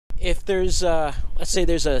if there's, let's say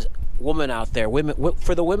there's a woman out there,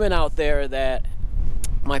 for the women out there that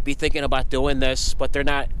might be thinking about doing this, but they're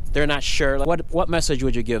not sure, like, what message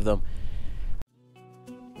would you give them?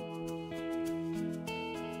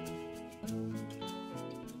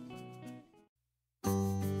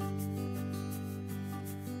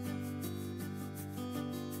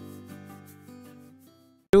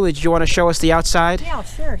 Julie, did you want to show us the outside? Yeah,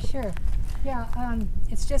 sure. Yeah,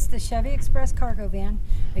 it's just the Chevy Express cargo van.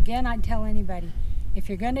 Again, I'd tell anybody, if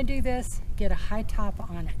you're going to do this, get a high top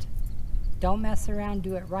on it. Don't mess around,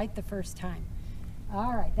 do it right the first time.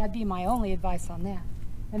 All right, that'd be my only advice on that.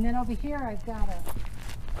 And then over here, I've got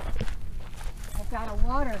a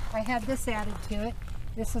water. I had this added to it.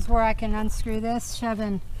 This is where I can unscrew this, shove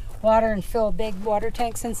in water and fill big water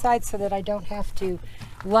tanks inside so that I don't have to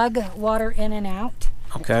lug water in and out.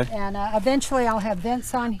 Okay. And eventually I'll have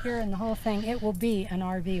vents on here and the whole thing. It will be an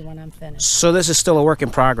RV when I'm finished. So this is still a work in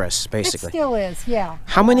progress, basically. It still is, yeah.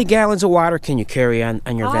 How many gallons of water can you carry in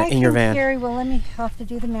your van? Well, let me have to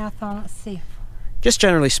do the math on it. Let's see. Just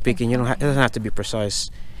generally speaking, it doesn't have to be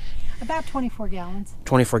precise. About 24 gallons.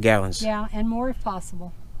 24 gallons. Yeah, and more if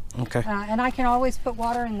possible. Okay. And I can always put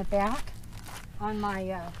water in the back on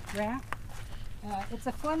my rack. It's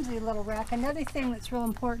a flimsy little rack. Another thing that's real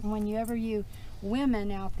important whenever you women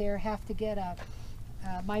out there have to get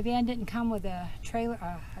my van didn't come with a trailer,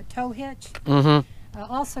 a tow hitch. Mm-hmm.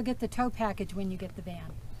 Also get the tow package when you get the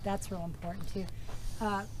van. That's real important too.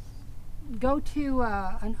 Go to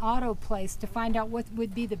an auto place to find out what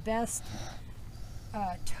would be the best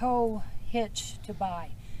tow hitch to buy.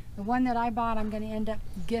 The one that I bought, I'm going to end up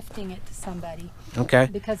gifting it to somebody. Okay.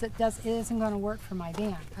 Because it isn't going to work for my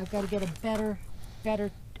van. I've got to get a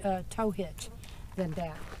better tow hitch than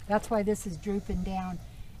that. That's why this is drooping down.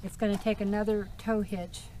 It's going to take another tow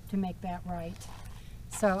hitch to make that right.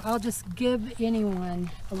 So I'll just give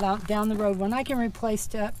anyone down the road, when I can replace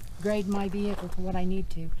to upgrade my vehicle to what I need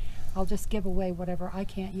to, I'll just give away whatever I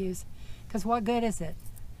can't use. Because what good is it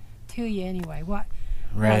to you anyway? What?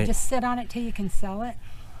 Right. Just sit on it till you can sell it?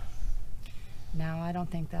 No, I don't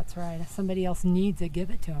think that's right. If somebody else needs it, give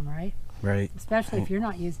it to them, right? Right. Especially if you're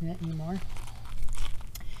not using it anymore.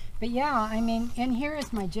 But yeah, I mean, and here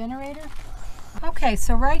is my generator. Okay,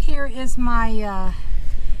 so right here is my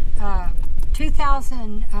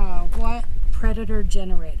 2,000 watt Predator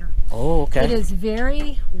generator. Oh, okay. It is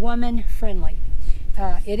very woman friendly.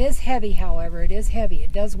 It is heavy, however. It is heavy.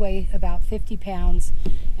 It does weigh about 50 pounds.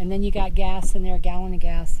 And then you got gas in there, a gallon of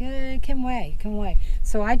gas. Yeah, it can weigh,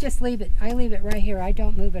 So I just leave it. I leave it right here. I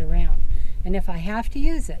don't move it around. And if I have to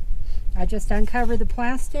use it, I just uncover the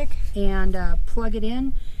plastic and plug it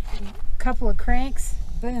in. A couple of cranks,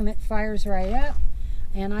 boom, it fires right up.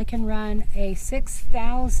 And I can run a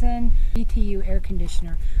 6,000 BTU air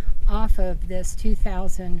conditioner off of this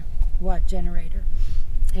 2,000 watt generator.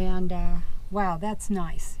 And wow, that's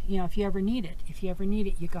nice. You know, if you ever need it,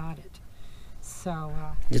 you got it. So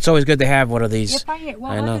it's always good to have one of these. Like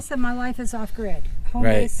I said, my life is off grid. Home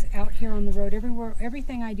base out here on the road, everywhere.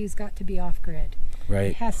 Everything I do's got to be off grid.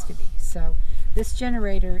 Right. It has to be. So this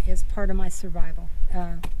generator is part of my survival,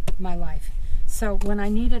 my life. So when I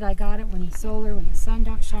need it, I got it. When the sun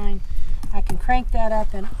don't shine, I can crank that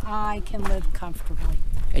up and I can live comfortably.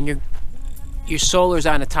 And your solar's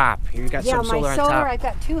on the top. You got some solar on top. Yeah, my solar, I've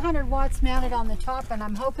got 200 watts mounted on the top, and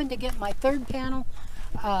I'm hoping to get my third panel.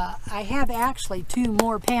 I have actually 2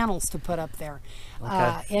 more panels to put up there.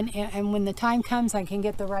 Okay. And when the time comes, I can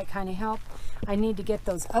get the right kind of help. I need to get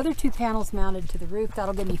those other 2 panels mounted to the roof.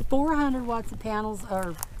 That'll give me 400 watts of panels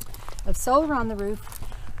or of solar on the roof.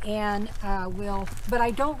 And but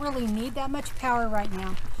I don't really need that much power right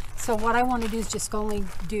now. So what I want to do is just only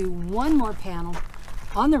do 1 more panel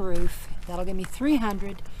on the roof. That'll give me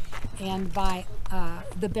 300, and buy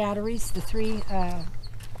the batteries, the 3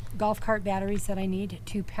 golf cart batteries that I need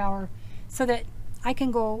to power, so that I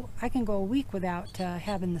can go a week without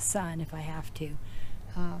having the sun if I have to.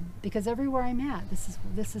 Because everywhere I'm at,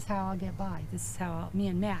 this is how I'll get by. This is how me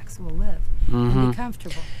and Max will live and be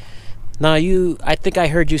comfortable. Now I think I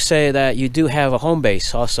heard you say that you do have a home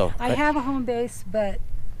base also. I have a home base, but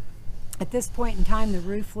at this point in time, the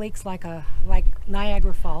roof leaks like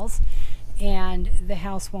Niagara Falls, and the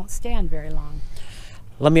house won't stand very long.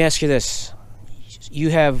 Let me ask you this.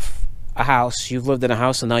 You have a house, you've lived in a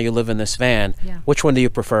house, and now you live in this van. Yeah. Which one do you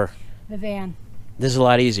prefer? The van. This is a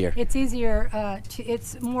lot easier. It's easier,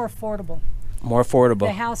 it's more affordable. More affordable.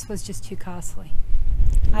 The house was just too costly.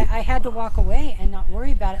 I had to walk away and not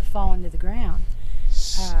worry about it falling to the ground.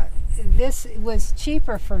 This was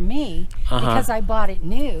cheaper for me because I bought it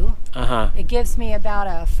new. It gives me about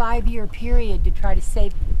a 5-year period to try to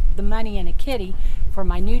save the money in a kitty, for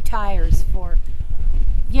my new tires, for,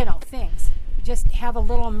 you know, things. Just have a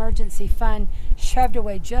little emergency fund shoved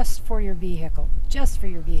away just for your vehicle,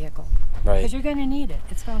 Right. because you're going to need it.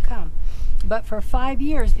 It's going to come. But for 5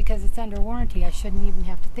 years, because it's under warranty, I shouldn't even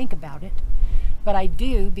have to think about it. But I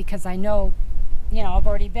do, because I know, you know, I've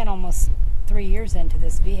already been almost 3 years into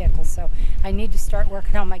this vehicle, so I need to start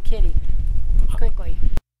working on my kitty quickly.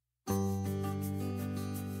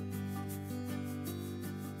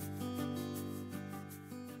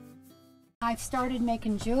 I've started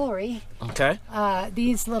making jewelry. Okay.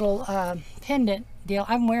 These little pendant deal.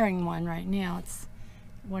 I'm wearing one right now. It's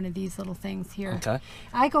one of these little things here. Okay.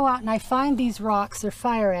 I go out and I find these rocks. They're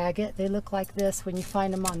fire agate. They look like this when you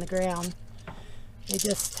find them on the ground. They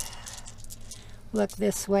just look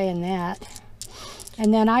this way and that.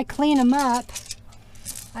 And then I clean them up.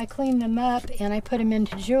 I clean them up and I put them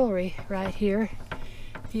into jewelry right here.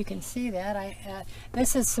 If you can see that,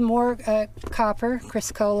 this is some more copper,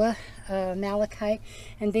 Criscola, malachite,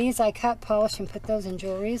 and these I cut, polish, and put those in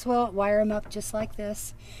jewelry as well. Wire them up just like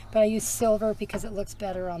this, but I use silver because it looks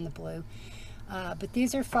better on the blue. But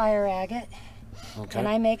these are fire agate, Okay. and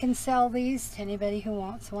I make and sell these to anybody who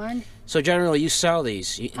wants one. So generally, you sell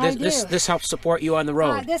these. I do. This helps support you on the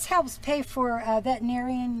road. This helps pay for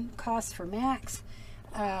veterinarian costs for Max.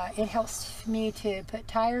 It helps me to put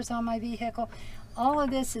tires on my vehicle. All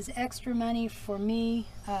of this is extra money for me,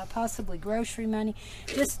 possibly grocery money,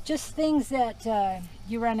 just things that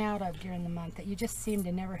you run out of during the month that you just seem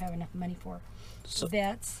to never have enough money for. So,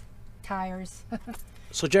 vets, tires.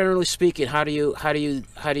 So generally speaking, how do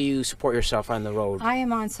you support yourself on the road? I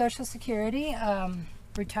am on Social Security,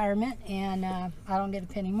 retirement, and I don't get a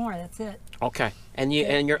penny more. That's it. Okay, and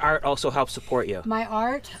your art also helps support you. My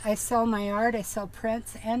art, I sell my art. I sell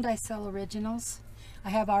prints and I sell originals. I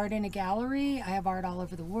have art in a gallery. I have art all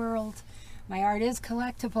over the world. My art is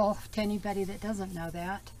collectible to anybody that doesn't know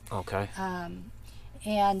that. Okay.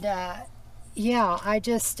 Yeah, I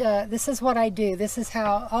just, this is what I do. This is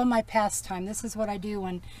how, all my pastime, this is what I do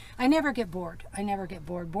when, I never get bored. I never get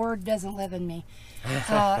bored. Bored doesn't live in me.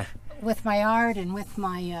 With my art and with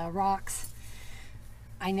my rocks,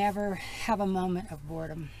 I never have a moment of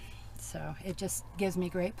boredom. So it just gives me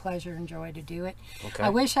great pleasure and joy to do it. Okay. I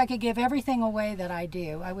wish I could give everything away that I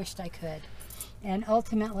do. I wished I could. And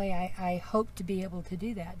ultimately, I hope to be able to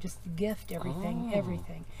do that. Just to gift everything,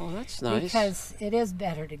 everything. Oh, that's nice. Because it is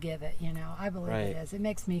better to give it, you know. I believe Right. it is. It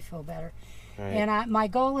makes me feel better. Right. And my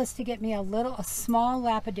goal is to get me a small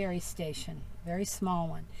lapidary station, very small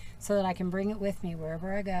one, so that I can bring it with me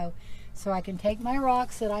wherever I go. So I can take my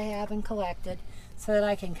rocks that I have and collected, so that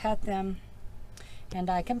I can cut them, and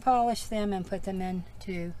I can polish them and put them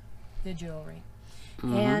into the jewelry.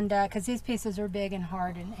 Mm-hmm. And because these pieces are big and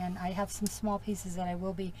hard, and I have some small pieces that I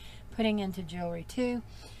will be putting into jewelry too.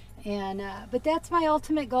 And but that's my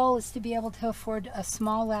ultimate goal, is to be able to afford a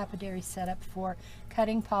small lapidary setup for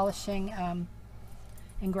cutting, polishing, and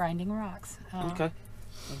grinding rocks. Okay.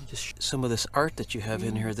 Just some of this art that you have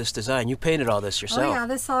in here, this design. You painted all this yourself. Oh yeah,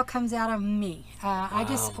 this all comes out of me. Wow.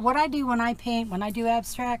 What I do when I paint, when I do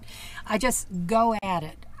abstract, I just go at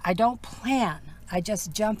it. I don't plan. I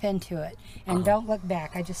just jump into it and don't look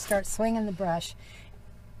back. I just start swinging the brush.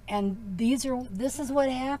 And this is what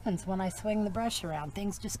happens when I swing the brush around.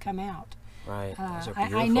 Things just come out. Right.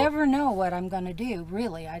 I never know what I'm going to do,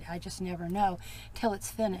 really. I just never know till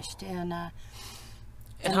it's finished. And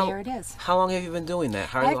there it is. How long have you been doing that?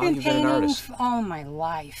 How I've long have you been an artist? All my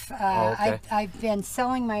life. Okay. I've been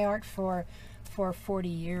selling my art for 40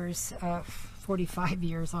 years, 45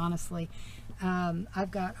 years, honestly.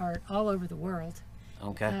 I've got art all over the world.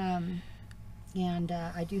 Okay. And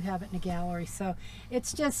I do have it in a gallery. So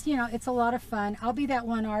it's just, you know, it's a lot of fun. I'll be that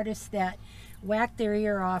one artist that whacked their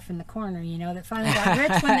ear off in the corner, you know, that finally got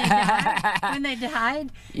rich when they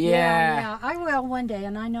died. Yeah, I will one day,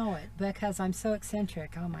 and I know it, because I'm so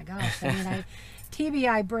eccentric. Oh my gosh. I mean,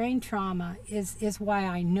 TBI, brain trauma, is why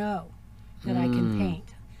I know that I can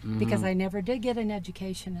paint, because I never did get an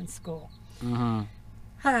education in school.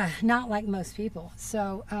 Not like most people.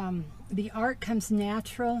 So the art comes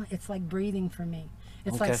natural. It's like breathing for me.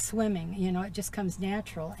 It's like swimming, you know, it just comes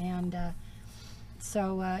natural. And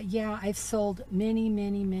yeah, I've sold many,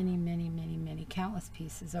 countless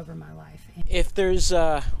pieces over my life. If there's,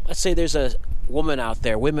 let's say there's a woman out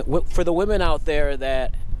there, for the women out there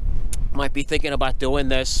that might be thinking about doing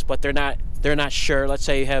this, but they're not sure. Let's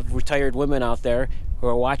say you have retired women out there who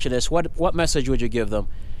are watching this. What message would you give them?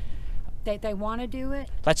 They want to do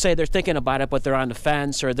it? Let's say they're thinking about it, but they're on the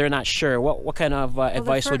fence, or they're not sure. What kind of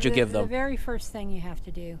advice would you give them? The very first thing you have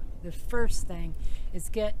to do, the first thing, is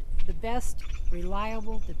get the best,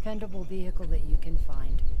 reliable, dependable vehicle that you can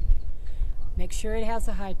find. Make sure it has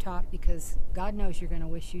a high top, because God knows you're going to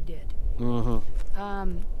wish you did.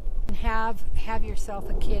 Have yourself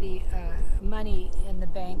a kitty, money in the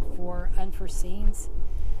bank for unforeseens.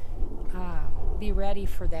 Be ready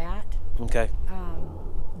for that. Okay.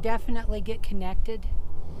 Definitely get connected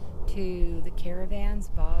to the caravans,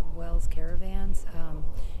 Bob Wells Caravans.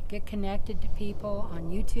 Get connected to people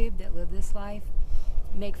on YouTube that live this life.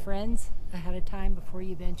 Make friends ahead of time before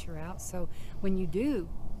you venture out. So when you do,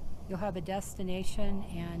 you'll have a destination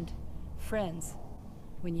and friends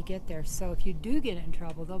when you get there. So if you do get in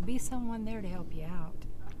trouble, there'll be someone there to help you out.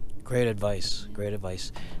 Great advice. Great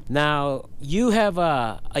advice. Now, you have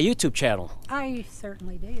a YouTube channel. I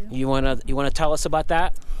certainly do. You wanna tell us about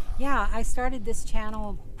that? Yeah, I started this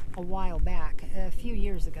channel a while back, a few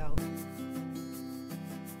years ago.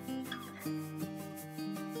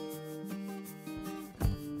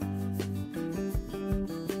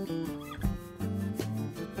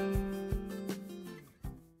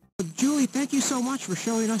 Julie, thank you so much for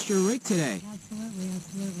showing us your rig today. Absolutely,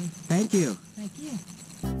 absolutely. Thank you. Thank you.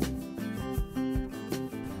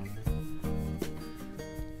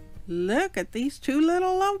 Look at these two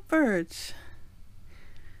little lovebirds.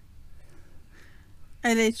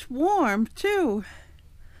 And it's warm too.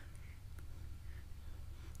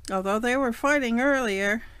 Although they were fighting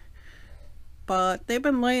earlier, but they've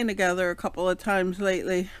been laying together a couple of times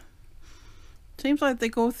lately. Seems like they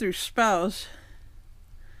go through spells.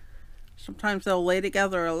 Sometimes they'll lay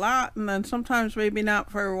together a lot, and then sometimes maybe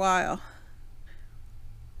not for a while.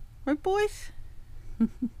 Right, boys?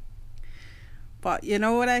 But you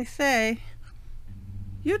know what I say?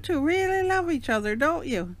 You two really love each other, don't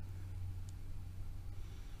you?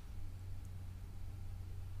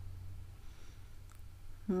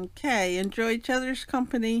 Okay, enjoy each other's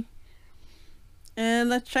company. And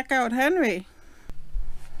let's check out Henry.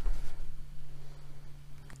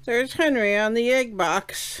 There's Henry on the egg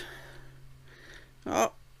box.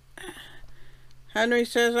 Oh, Henry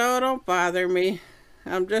says, oh, don't bother me.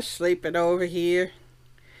 I'm just sleeping over here.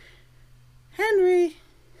 Henry.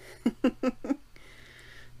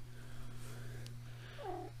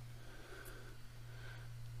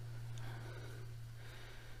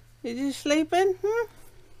 Is you sleeping?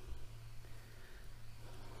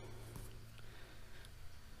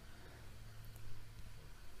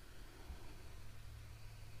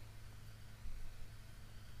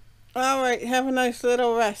 All right, have a nice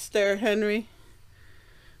little rest there, Henry.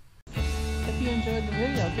 If you enjoyed the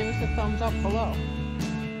video, give us a thumbs up below.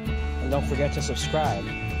 And don't forget to subscribe.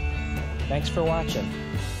 Thanks for watching.